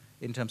changer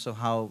in terms of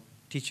how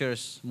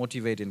teachers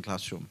motivate in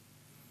classroom.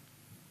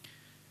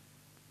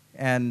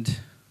 And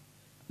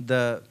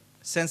the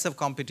sense of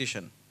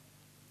competition.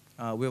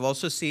 We've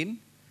also seen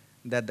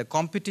that the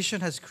competition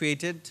has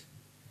created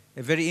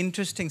a very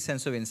interesting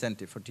sense of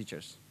incentive for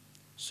teachers.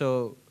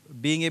 So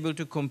being able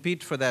to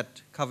compete for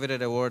that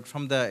coveted award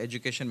from the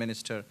education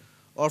minister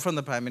or from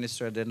the prime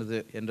minister at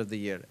the end of the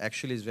year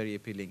actually is very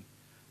appealing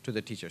to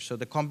the teachers. So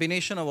the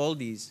combination of all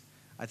these,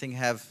 I think,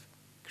 have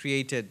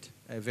created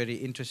a very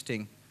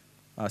interesting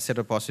set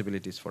of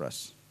possibilities for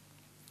us.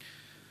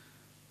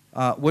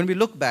 When we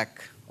look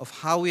back of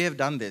how we have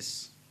done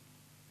this,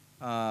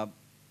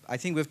 I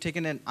think we've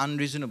taken an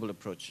unreasonable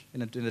approach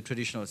in the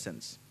traditional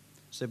sense.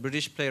 So a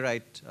British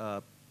playwright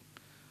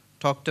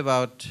talked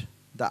about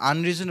the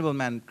unreasonable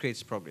man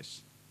creates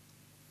progress.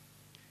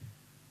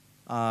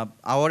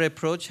 Our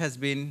approach has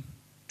been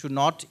to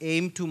not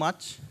aim too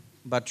much,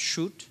 but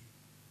shoot.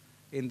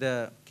 In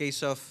the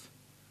case of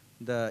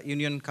the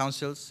union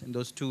councils in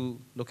those 2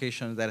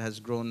 locations that has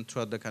grown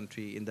throughout the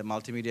country, in the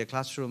multimedia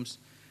classrooms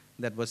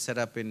that was set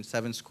up in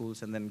 7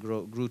 schools and then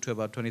grew to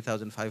about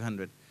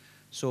 20,500.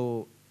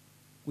 So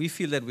we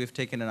feel that we've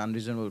taken an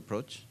unreasonable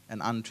approach, an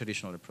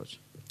untraditional approach.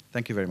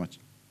 Thank you very much.